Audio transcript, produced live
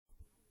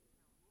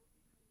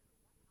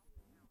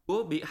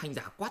chúa bị hành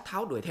giả quát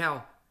tháo đuổi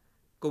theo.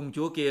 Công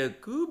chúa kia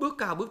cứ bước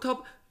cao bước thấp,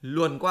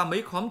 luồn qua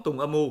mấy khóm tùng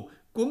âm u,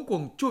 cuống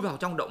cuồng chui vào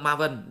trong động ma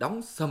vân,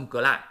 đóng sầm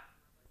cửa lại.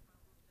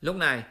 Lúc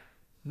này,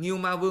 Ngưu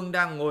Ma Vương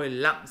đang ngồi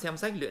lặng xem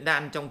sách luyện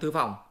đan trong thư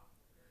phòng.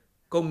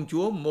 Công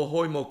chúa mồ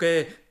hôi mồ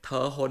kê, thở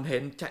hổn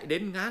hển chạy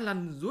đến ngã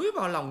lăn dúi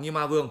vào lòng Ngưu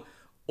Ma Vương,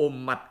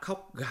 ôm mặt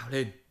khóc gào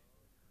lên.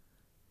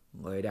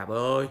 Người đẹp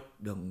ơi,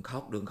 đừng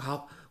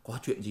khóc, có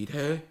chuyện gì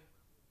thế?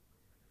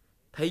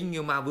 Thấy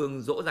Ngưu Ma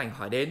Vương dỗ dành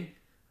hỏi đến,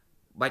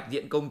 Bạch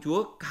Diện công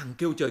chúa càng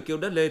kêu trời kêu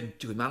đất lên,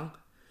 chửi mắng.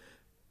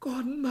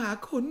 Con mà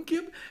khốn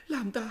kiếp,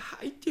 làm ta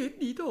hãy chết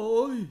đi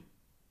thôi.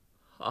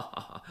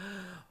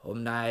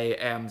 Hôm nay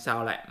em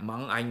sao lại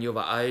mắng anh như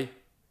vậy?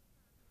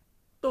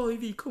 Tôi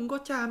vì không có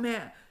cha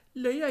mẹ,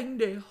 lấy anh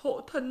để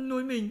hộ thân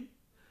nuôi mình.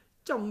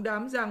 Trong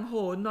đám giang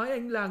hồ nói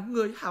anh là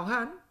người hảo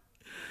hán,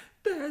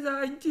 té ra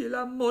anh chỉ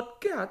là một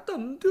kẻ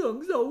tầm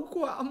thường dấu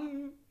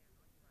quạm.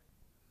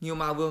 Ngưu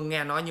Ma Vương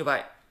nghe nói như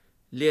vậy,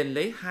 liền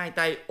lấy hai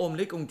tay ôm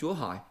lấy công chúa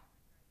hỏi.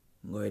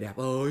 Người đẹp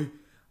ơi,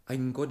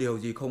 anh có điều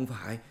gì không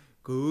phải,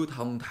 cứ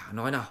thong thả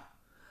nói nào,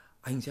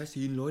 anh sẽ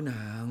xin lỗi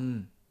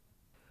nàng.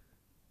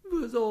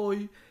 Vừa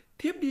rồi,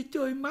 thiếp đi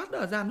chơi mát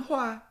ở giàn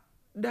hoa,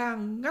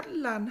 đang ngắt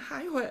làn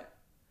hái huệ.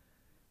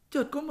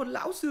 Chợt có một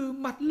lão sư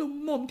mặt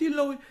lùng mồm thiên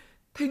lôi,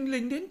 thình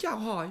lình đến chào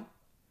hỏi,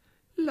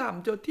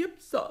 làm cho thiếp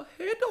sợ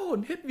hết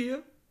hồn hết vía.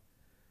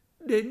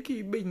 Đến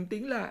khi bình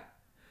tĩnh lại,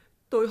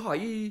 tôi hỏi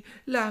y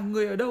là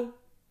người ở đâu.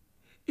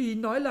 Y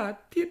nói là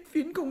Thiết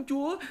Phiến công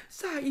chúa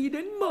sai y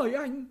đến mời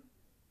anh.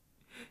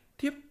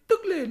 Thiếp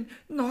tức lên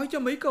nói cho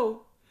mấy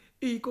câu,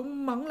 y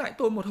cũng mắng lại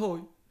tôi một hồi,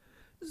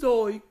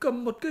 rồi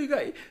cầm một cây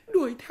gậy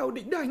đuổi theo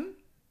định đánh.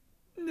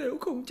 Nếu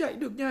không chạy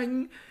được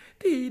nhanh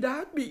thì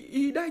đã bị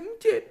y đánh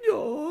chết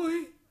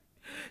rồi.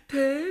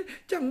 Thế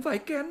chẳng phải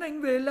kén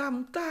anh về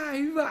làm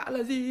tai vạ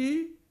là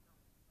gì?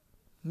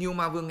 Ngưu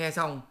Ma Vương nghe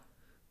xong,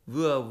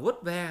 vừa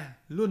vuốt ve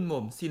luôn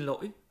mồm xin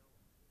lỗi.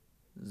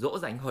 Dỗ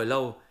dành hồi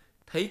lâu,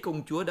 thấy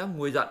công chúa đã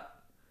nguôi giận,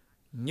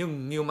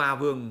 nhưng Ngưu Ma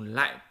Vương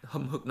lại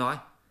hầm hực nói.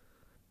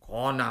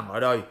 Có nàng ở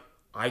đây,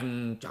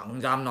 anh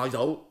chẳng dám nói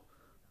dấu.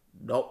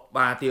 Động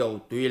Ba Tiêu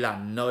tuy là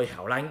nơi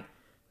hẻo lánh,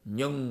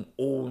 nhưng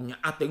u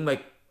nhã tĩnh mịch.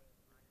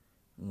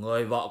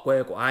 Người vợ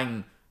quê của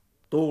anh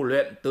tu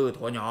luyện từ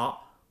thuở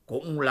nhỏ,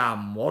 cũng là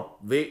một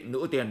vị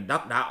nữ tiền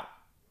đắc đạo.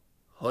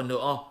 Hơn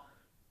nữa,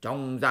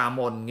 trong gia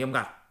môn nghiêm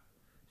ngặt,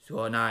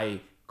 xưa này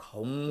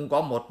không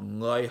có một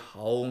người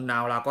hầu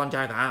nào là con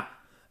trai cả.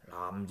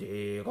 Làm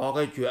gì có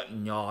cái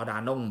chuyện nhờ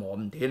đàn ông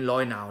mồm thiên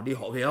lôi nào đi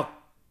hộ việc.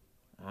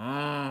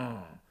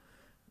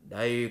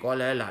 Đây có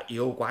lẽ là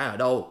yêu quái ở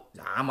đâu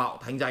giả mạo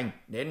thánh danh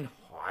đến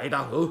hỏi ta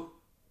hử?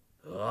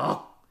 Được,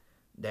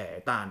 để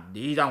ta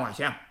đi ra ngoài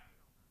xem.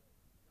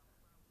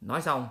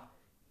 Nói xong,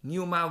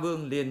 Ngưu Ma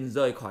Vương liền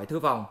rời khỏi thư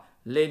phòng,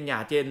 lên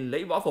nhà trên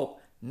lấy võ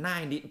phục,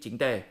 nai nịn chỉnh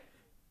tề,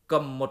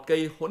 cầm một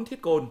cây hỗn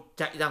thiết côn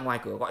chạy ra ngoài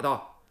cửa gọi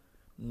to.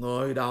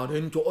 Người nào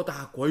đến chỗ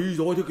ta quấy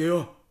rối thế kia?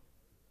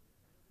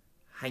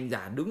 Hành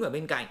giả đứng ở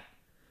bên cạnh,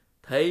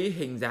 thấy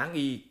hình dáng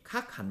y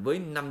khác hẳn với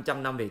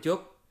 500 năm về trước.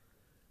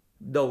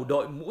 Đầu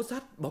đội mũ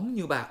sắt bóng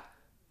như bạc,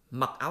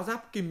 mặc áo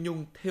giáp kim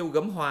nhung thêu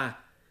gấm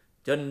hoa,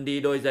 chân đi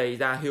đôi giày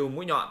da hiêu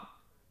mũi nhọn,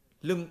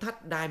 lưng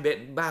thắt đai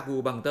bện ba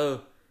gù bằng tơ,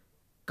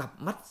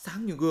 cặp mắt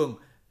sáng như gương,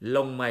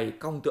 lông mày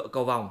cong tựa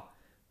cầu vòng,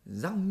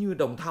 răng như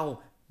đồng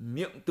thau,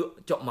 miệng tựa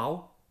chậu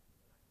máu.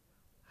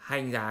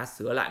 Hành giả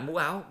sửa lại mũ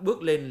áo,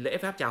 bước lên lễ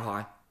phép chào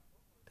hỏi.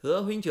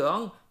 Thưa huynh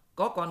trưởng,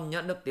 có còn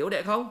nhận được tiểu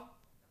đệ không?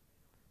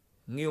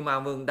 Ngưu Ma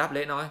Vương đáp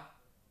lễ nói.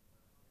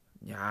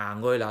 Nhà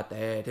ngươi là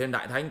Tề Thiên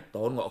Đại Thánh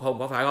Tôn Ngộ Không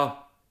có phải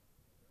không?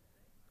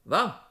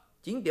 Vâng,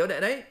 chính tiểu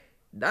đệ đấy.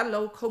 Đã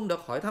lâu không được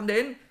hỏi thăm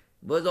đến,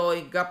 vừa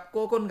rồi gặp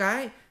cô con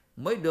gái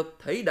mới được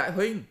thấy đại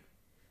huynh.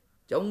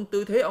 Trông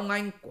tư thế ông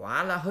anh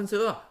quả là hơn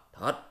xưa,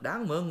 thật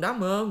đáng mừng đáng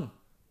mừng.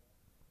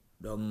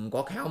 Đừng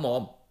có khéo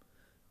mồm.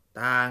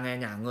 Ta nghe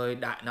nhà ngươi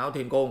Đại Náo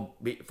Thiên Cung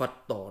bị Phật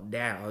tổ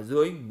đè ở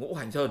dưới Ngũ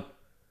Hành Sơn,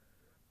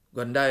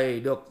 gần đây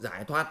được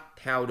giải thoát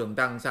theo đường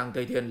tăng sang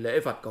Tây Thiên lễ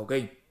Phật cầu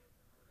kinh.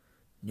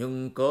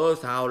 Nhưng cớ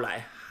sao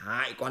lại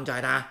hại con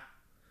trai ta?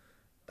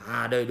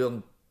 Ta đây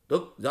đương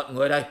tức giận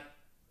ngươi đây.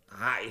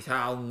 Tại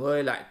sao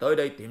ngươi lại tới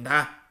đây tìm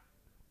ta?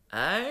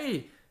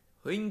 Ấy,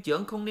 huynh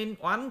trưởng không nên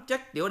oán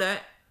trách tiểu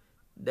đệ.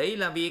 Đấy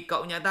là vì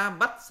cậu nhà ta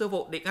bắt sư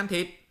phụ định ăn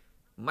thịt,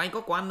 may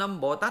có Quan Âm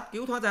Bồ Tát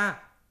cứu thoát ra.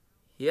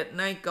 Hiện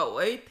nay cậu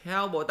ấy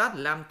theo Bồ Tát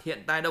làm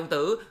thiện tài đồng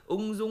tử,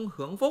 ung dung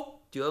hưởng phúc,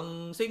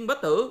 trường sinh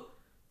bất tử.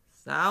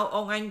 Sao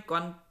ông anh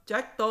còn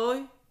trách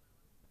tôi?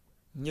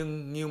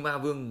 Nhưng Ngưu Ma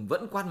Vương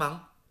vẫn quát mắng.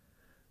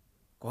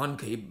 Con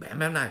khỉ bém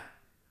bém này,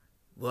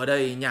 vừa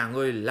đây nhà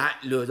ngươi lại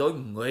lừa dối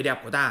người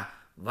đẹp của ta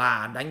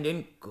và đánh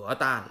đến cửa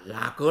ta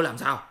là cớ làm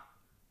sao?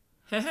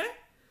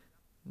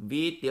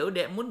 Vì tiểu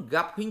đệ muốn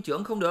gặp huynh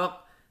trưởng không được,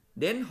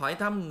 đến hỏi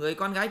thăm người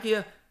con gái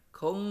kia,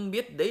 không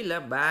biết đấy là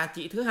bà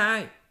chị thứ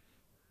hai.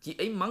 Chị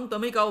ấy mắng tôi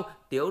mấy câu,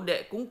 tiểu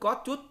đệ cũng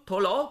có chút thô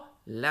lỗ,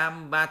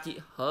 làm bà chị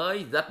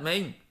hơi giật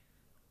mình.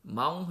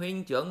 Mong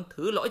huynh trưởng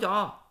thứ lỗi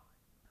cho.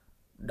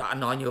 Đã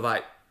nói như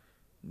vậy,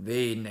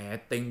 vì nể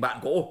tình bạn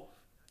cũ,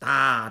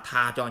 ta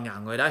tha cho nhà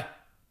người đây.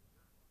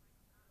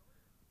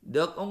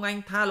 Được ông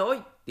anh tha lỗi,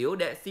 tiểu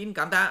đệ xin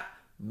cảm tạ,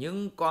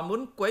 nhưng còn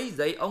muốn quấy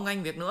rầy ông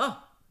anh việc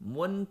nữa,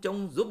 muốn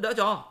trông giúp đỡ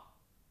cho.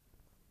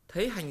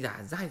 Thấy hành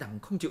giả dai dẳng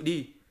không chịu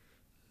đi,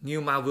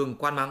 Ngưu Ma Vương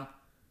quan mắng: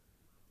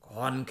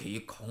 Con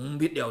khỉ không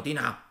biết điều tí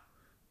nào,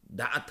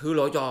 đã thứ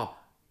lỗi cho,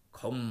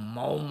 không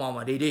mau mau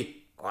mà đi đi,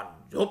 còn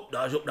giúp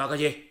đỡ cái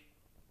gì.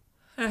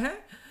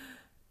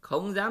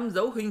 Không dám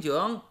giấu huynh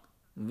trưởng,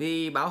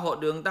 vì bảo hộ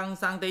đường tăng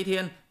sang Tây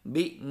Thiên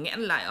bị nghẽn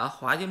lại ở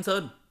Hóa Diêm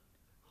Sơn.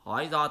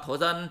 Hỏi do thổ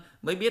dân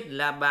mới biết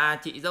là bà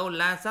chị dâu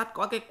La Sát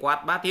có cái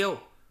quạt ba tiêu.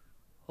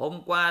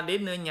 Hôm qua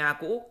đến nơi nhà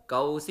cũ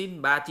cầu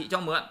xin bà chị cho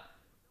mượn,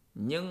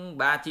 nhưng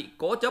bà chị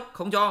cố chấp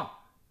không cho.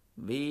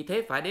 Vì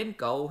thế phải đến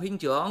cầu huynh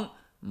trưởng,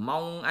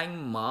 mong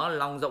anh mở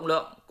lòng rộng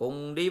lượng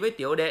cùng đi với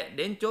tiểu đệ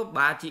đến chỗ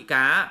bà chị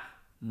cả,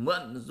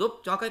 mượn giúp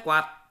cho cái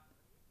quạt.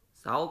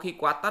 Sau khi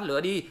quạt tắt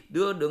lửa đi,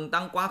 đưa đường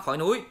tăng qua khỏi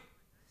núi,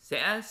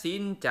 sẽ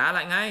xin trả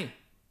lại ngay.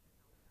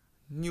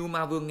 Ngưu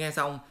Ma Vương nghe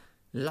xong,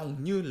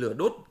 lòng như lửa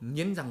đốt,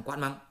 nghiến răng quát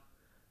mắng: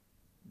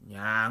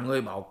 Nhà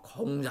ngươi bảo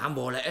không dám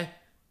vô lễ,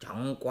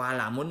 chẳng qua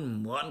là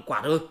muốn mượn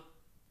quạt ư?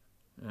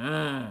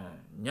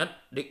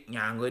 Nhất định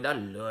nhà ngươi đã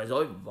lừa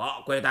dối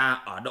vợ quê ta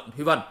ở động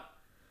Thúy Vân.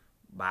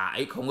 Bà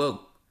ấy không ưng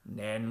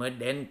nên mới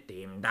đến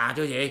tìm ta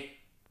chứ gì.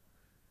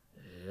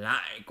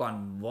 Lại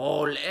còn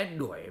vô lễ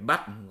đuổi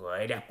bắt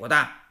người đẹp của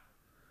ta.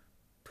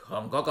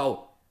 Thường có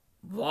câu,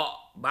 vợ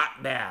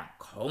bạn bè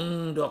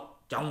không được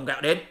trong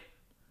gạo đến.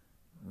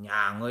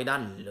 Nhà ngươi đã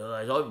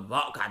lừa dối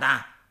vợ cả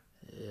ta,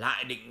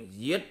 lại định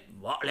giết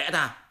vợ lẽ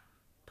ta,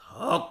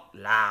 thật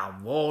là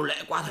vô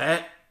lễ quá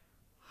thể.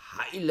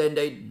 Hãy lên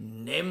đây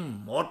nếm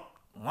một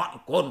ngọn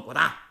côn của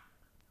ta.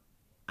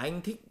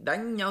 Anh thích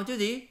đánh nhau chứ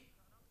gì,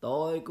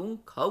 tôi cũng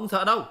không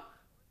sợ đâu.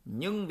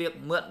 Nhưng việc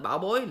mượn bảo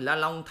bối là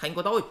lòng thành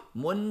của tôi,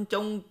 muốn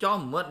trông cho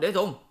mượn để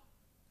dùng.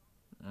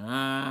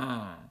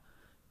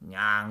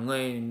 Nhà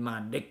ngươi mà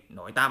địch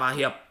nổi ta ba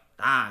hiệp,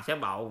 ta sẽ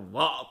bảo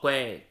vợ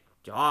quê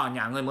cho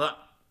nhà ngươi mượn.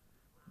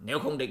 Nếu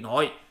không địch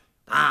nổi,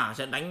 ta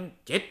sẽ đánh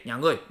chết nhà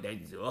ngươi để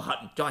rửa hận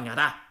cho nhà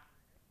ta.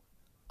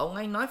 Ông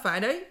anh nói phải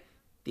đấy,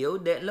 tiểu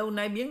đệ lâu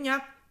nay biếng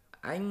nhác,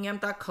 anh em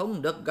ta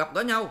không được gặp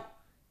gỡ nhau.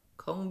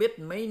 Không biết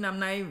mấy năm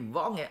nay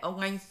võ nghệ ông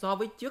anh so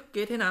với trước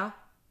kia thế nào.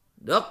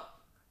 Được,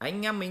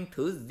 anh em mình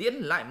thử diễn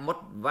lại một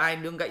vài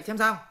đường gậy xem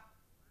sao.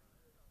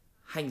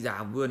 Hành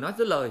giả vừa nói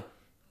dứt lời,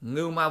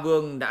 Ngưu Ma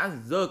Vương đã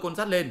giơ côn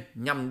sắt lên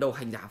nhằm đầu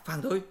hành giả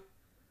phang tới.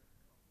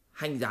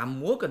 Hành giả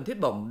múa cần thiết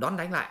bổng đón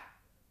đánh lại.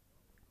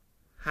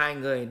 Hai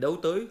người đấu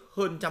tới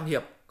hơn trăm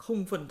hiệp,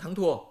 không phân thắng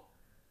thua.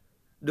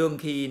 Đường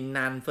khi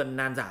nan phân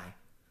nan giải,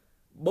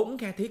 bỗng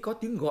nghe thấy có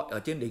tiếng gọi ở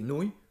trên đỉnh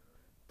núi: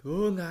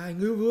 Thưa ngài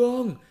Ngưu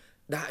Vương,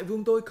 đại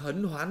vương tôi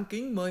khẩn hoán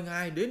kính mời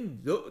ngài đến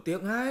dự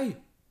tiệc ngay.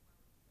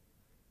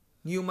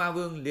 Ngưu Ma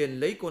Vương liền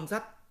lấy côn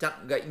sắt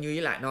chặn gậy Như Ý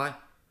lại, nói: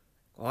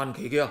 Con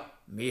khỉ kia,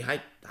 mi hãy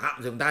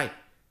tạm dừng tay,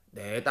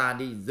 để ta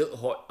đi dự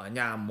hội ở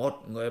nhà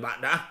một người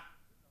bạn đã.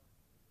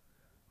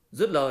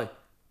 Dứt lời,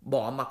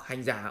 bỏ mặc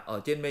hành giả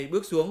ở trên mây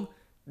bước xuống,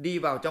 đi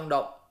vào trong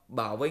động,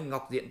 bảo với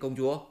Ngọc Diện công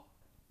chúa: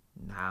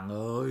 Nàng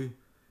ơi,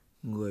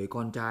 người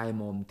con trai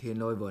mồm thiên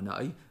lôi vừa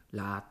nãy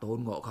là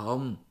Tôn Ngộ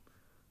Không.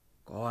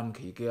 Con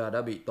khỉ kia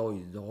đã bị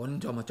tôi dồn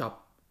cho một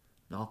chọc,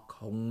 nó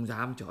không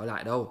dám trở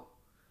lại đâu.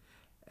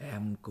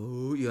 Em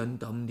cứ yên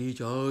tâm đi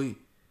chơi,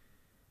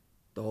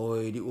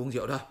 tôi đi uống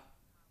rượu đây.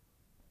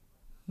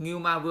 Ngưu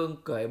Ma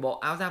Vương cởi bộ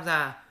áo giáp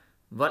ra,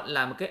 vẫn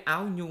là một cái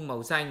áo nhung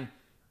màu xanh,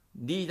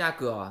 đi ra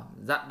cửa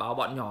dặn bảo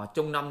bọn nhỏ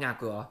trông nom nhà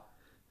cửa,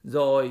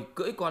 rồi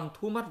cưỡi con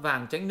thú mắt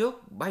vàng tránh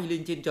nước bay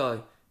lên trên trời,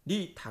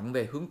 đi thẳng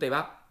về hướng Tây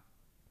Bắc.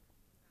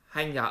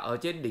 Hành giả ở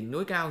trên đỉnh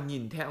núi cao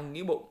nhìn theo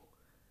nghĩ bụng: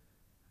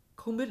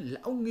 Không biết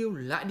lão Ngưu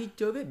lại đi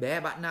chơi với bé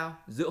bạn nào,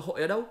 dự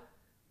hội ở đâu,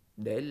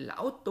 để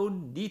lão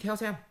Tôn đi theo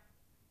xem.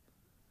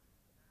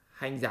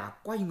 Hành giả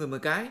quay người một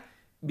cái,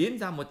 biến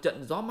ra một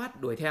trận gió mát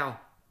đuổi theo.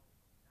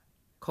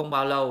 Không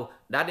bao lâu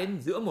đã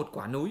đến giữa một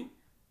quả núi,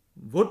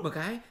 vút một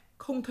cái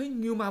không thấy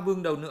Ngưu Ma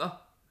Vương đâu nữa.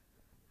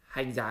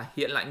 Hành giả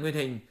hiện lại nguyên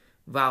hình,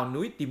 vào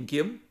núi tìm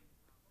kiếm.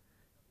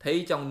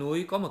 Thấy trong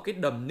núi có một cái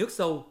đầm nước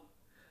sâu,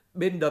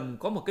 bên đầm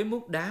có một cái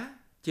mốc đá,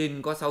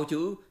 trên có 6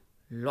 chữ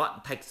Loạn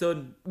Thạch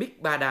Sơn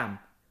Bích Ba Đàm.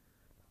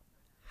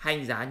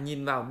 Hành giả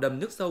nhìn vào đầm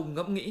nước sâu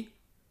ngẫm nghĩ: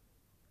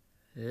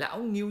 Lão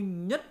Ngưu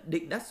nhất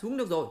định đã xuống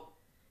nước rồi.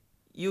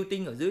 Yêu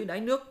tinh ở dưới đáy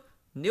nước,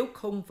 nếu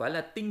không phải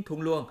là tinh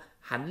thùng luồng,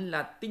 hẳn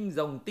là tinh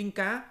rồng tinh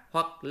cá,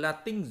 hoặc là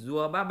tinh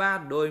rùa ba ba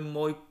đồi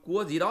mồi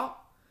cua gì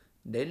đó.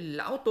 Để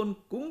lão Tôn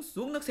cúng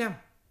xuống nước xem.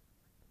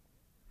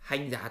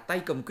 Hành giả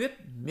tay cầm quyết,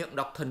 miệng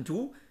đọc thần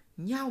chú,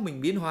 nhao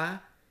mình biến hóa,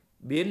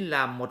 biến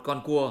làm một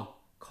con cua,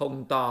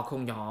 không to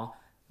không nhỏ,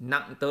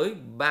 nặng tới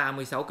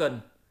 36 cân,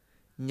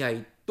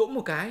 nhảy tũm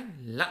một cái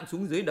lặn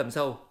xuống dưới đầm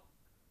sâu.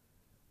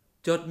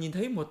 Chợt nhìn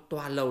thấy một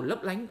tòa lầu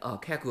lấp lánh ở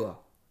khe cửa,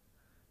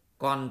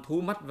 con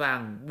thú mắt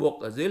vàng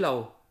buộc ở dưới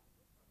lầu.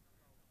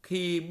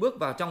 Khi bước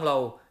vào trong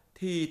lầu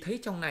thì thấy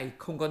trong này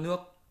không có nước.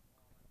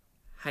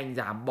 Hành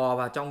giả bò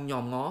vào trong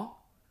nhòm ngó,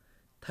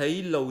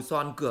 thấy lầu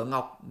son cửa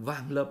ngọc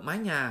vàng lợp mái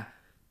nhà,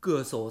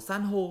 cửa sổ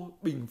san hô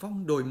bình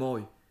phong đồi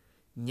mồi,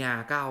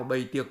 nhà cao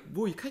bày tiệc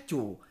vui khách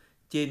chủ,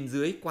 trên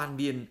dưới quan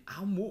biên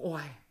áo mũ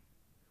oai.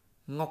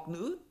 Ngọc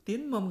nữ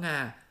tiến mâm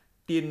ngà,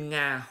 tiền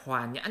ngà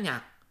hòa nhã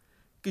nhạc,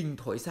 kình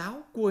thổi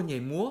sáo, cua nhảy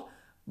múa,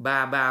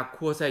 bà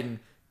khua sành,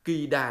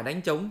 kỳ đà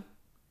đánh trống.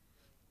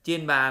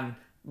 Trên bàn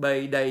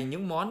bày đầy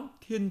những món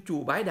thiên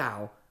trù bái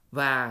đảo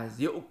và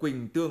rượu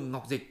quỳnh tương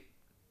ngọc dịch.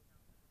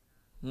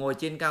 Ngồi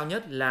trên cao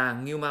nhất là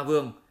Ngưu Ma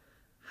Vương,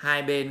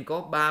 hai bên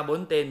có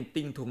 3-4 tên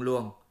tinh thùng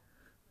luồng.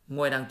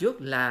 Ngồi đằng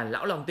trước là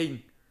Lão Long Tinh,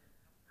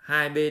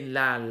 hai bên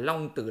là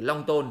Long Tử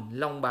Long Tôn,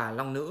 Long Bà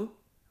Long Nữ.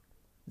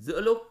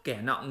 Giữa lúc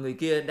kẻ nọ người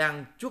kia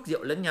đang chuốc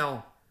rượu lẫn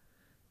nhau,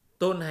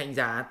 Tôn hành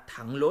giả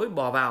thẳng lối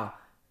bò vào,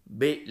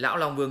 bị Lão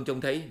Long Vương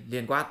trông thấy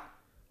liền quát: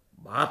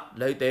 "Bắt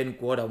lấy tên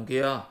cua đồng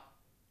kia!"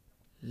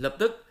 Lập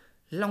tức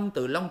Long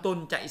Tử Long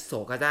Tôn chạy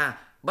sổ cả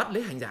ra bắt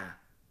lấy hành giả.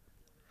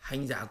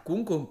 Hành giả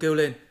cuống cuồng kêu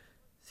lên: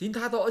 "Xin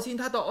tha tội, xin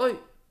tha tội!"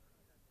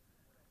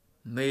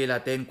 "Mi là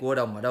tên cua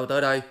đồng ở đâu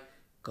tới đây?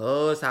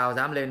 Cớ sao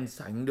dám lên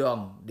sảnh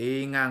đường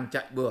đi ngang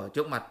chạy bừa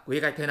trước mặt quý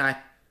khách thế này?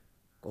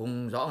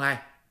 Cùng rõ ngay,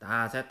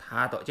 ta sẽ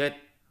tha tội chết."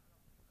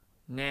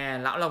 Nghe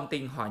Lão Long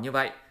Tinh hỏi như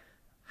vậy,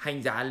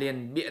 hành giả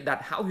liền bịa đặt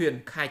hão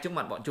huyền khai trước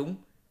mặt bọn chúng: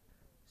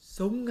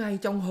 "Sống ngay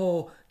trong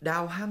hồ,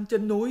 đào hang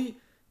chân núi,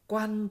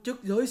 quan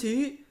chức giới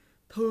sĩ,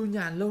 thư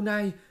nhàn lâu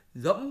nay,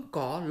 dẫm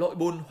cỏ lội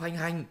bùn hoành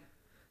hành.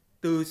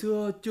 Từ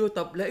xưa chưa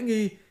tập lễ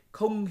nghi,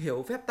 không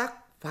hiểu phép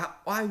tắc, phạm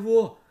oai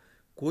vua.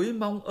 Cúi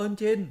mong ơn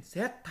trên,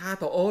 xét tha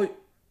tội."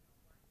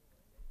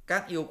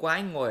 Các yêu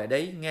quái ngồi ở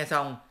đấy nghe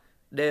xong,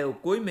 đều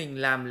cúi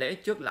mình làm lễ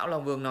trước Lão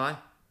Long Vương nói: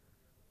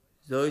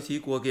 "Giới sĩ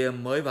cua kia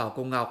mới vào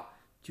cung ngọc,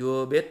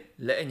 chưa biết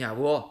lễ nhà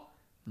vua,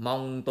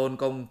 mong tôn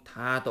công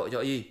tha tội cho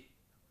y."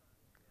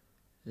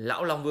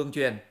 Lão Long Vương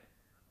truyền: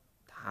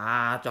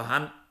 "Tha cho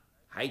hắn,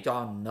 hãy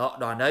cho nợ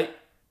đòn đấy,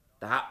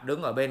 tạm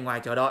đứng ở bên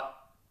ngoài chờ đợi."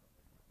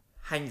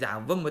 Hành giả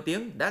vâng một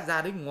tiếng đã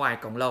ra đến ngoài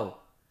cổng lầu,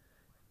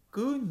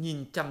 cứ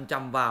nhìn chằm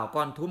chằm vào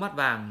con thú mắt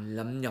vàng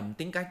lẩm nhẩm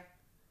tính cách: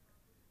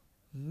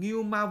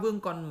 "Ngưu Ma Vương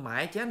còn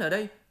mái chén ở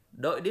đây,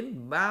 đợi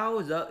đến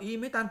bao giờ y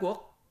mới tan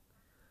cuộc?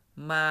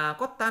 Mà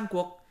có tan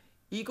cuộc,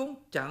 y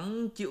cũng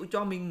chẳng chịu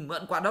cho mình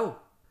mượn quạt đâu.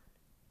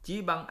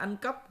 Chỉ bằng ăn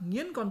cắp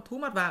nghiến con thú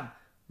mắt vàng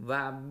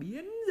và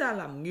biến ra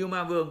làm Ngưu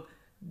Ma Vương,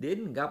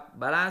 đến gặp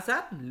Bà La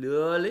Sát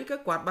lừa lấy cái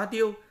quạt ba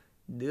tiêu,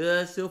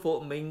 đưa sư phụ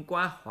mình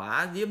qua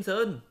Hỏa Diêm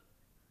Sơn."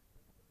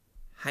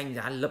 Hành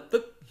giả lập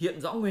tức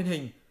hiện rõ nguyên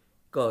hình,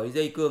 cởi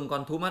dây cương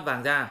con thú mắt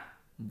vàng ra,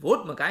 vút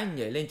một cái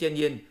nhảy lên trên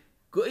yên,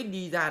 cưỡi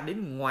đi ra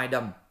đến ngoài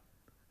đầm.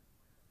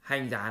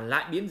 Hành giả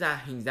lại biến ra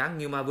hình dáng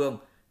Ngưu Ma Vương,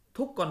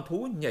 thúc con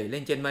thú nhảy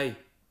lên trên mây.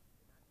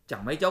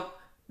 Chẳng mấy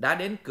chốc đã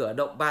đến cửa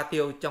động Ba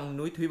Tiêu trong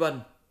núi Thúy Vân.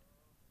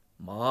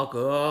 "Mở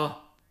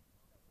cửa!"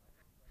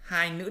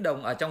 Hai nữ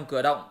đồng ở trong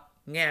cửa động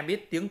nghe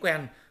biết tiếng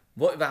quen,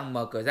 vội vàng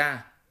mở cửa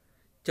ra.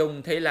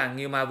 Trông thấy là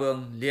Ngưu Ma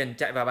Vương liền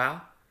chạy vào báo: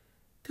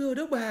 "Thưa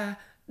Đức Bà,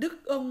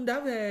 Đức ông đã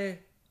về."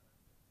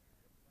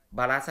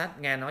 Bà La Sát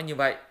nghe nói như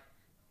vậy,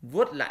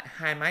 vuốt lại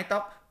hai mái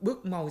tóc,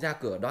 bước mau ra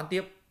cửa đón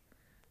tiếp.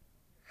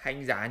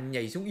 Hành giả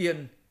nhảy xuống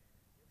yên,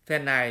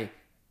 phen này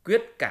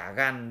quyết cả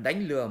gan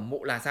đánh lừa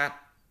Mụ La Sát.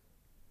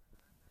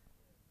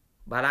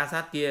 Bà La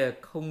Sát kia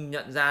không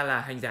nhận ra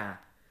là hành giả,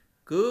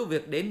 cứ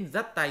việc đến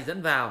dắt tay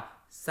dẫn vào,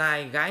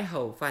 sai gái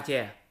hầu pha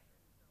chè.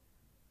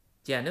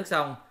 Chè nước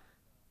xong,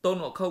 Tôn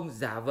Ngộ Không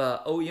giả vờ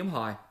âu yếm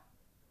hỏi: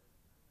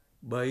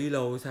 "Bấy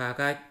lâu xa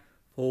cách,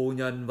 phu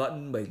nhân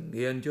vẫn bình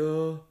yên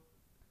chứ?"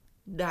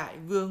 "Đại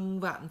vương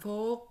vạn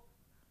phúc."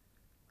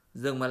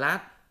 Dừng một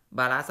lát,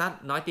 bà La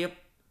Sát nói tiếp: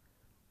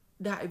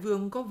 "Đại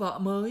vương có vợ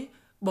mới,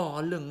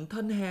 bỏ lửng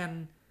thân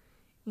hèn.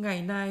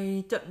 Ngày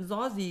nay trận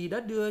gió gì đã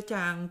đưa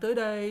chàng tới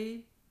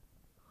đây?"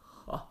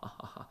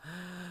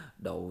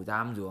 Đâu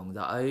dám ruồng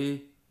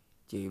rẫy,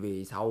 chỉ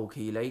vì sau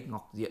khi lấy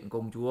Ngọc Diện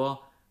công chúa,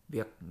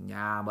 việc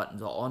nhà bận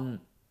rộn,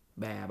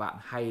 bè bạn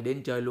hay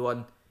đến chơi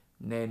luôn,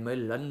 nên mới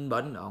lấn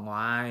bấn ở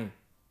ngoài.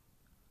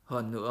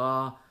 Hơn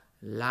nữa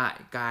lại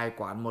cai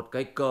quản một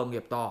cái cơ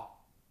nghiệp to.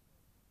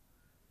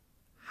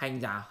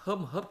 Hành giả hớp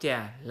hớp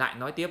chè lại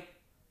nói tiếp: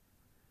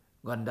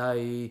 "Gần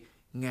đây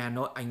nghe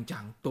nói anh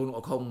chàng Tôn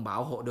Ngộ Không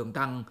bảo hộ Đường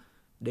Tăng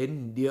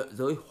đến địa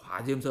giới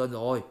Hỏa Diêm Sơn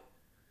rồi.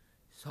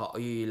 Sợ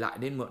y lại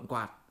đến mượn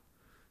quạt.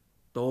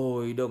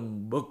 Tôi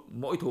đừng bực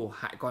mỗi thù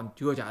hại còn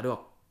chưa trả được.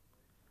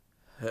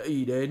 Hễ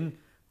y đến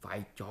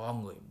phải cho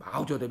người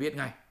báo cho tôi biết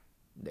ngay,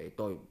 để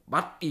tôi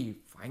bắt y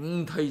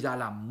phanh thây ra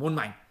làm muôn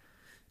mảnh,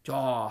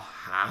 cho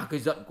hả cái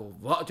giận của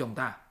vợ chồng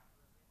ta."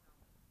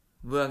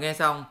 Vừa nghe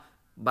xong,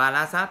 bà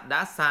La Sát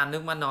đã xa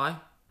nước mắt nói: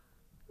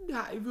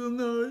 "Đại vương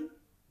ơi,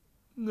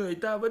 người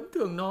ta vẫn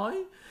thường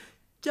nói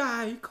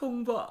trai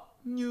không vợ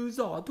như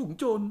giỏ thủng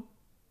chôn,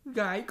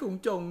 gái không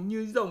chồng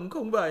như rồng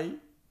không vẩy.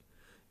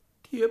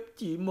 Thiếp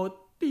chỉ một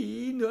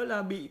tí nữa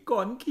là bị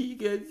con khỉ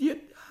kia giết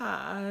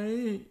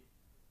hại."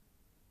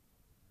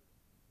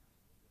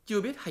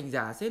 Chưa biết hành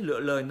giả sẽ lựa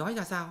lời nói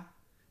ra sao.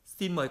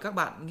 Xin mời các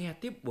bạn nghe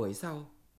tiếp buổi sau.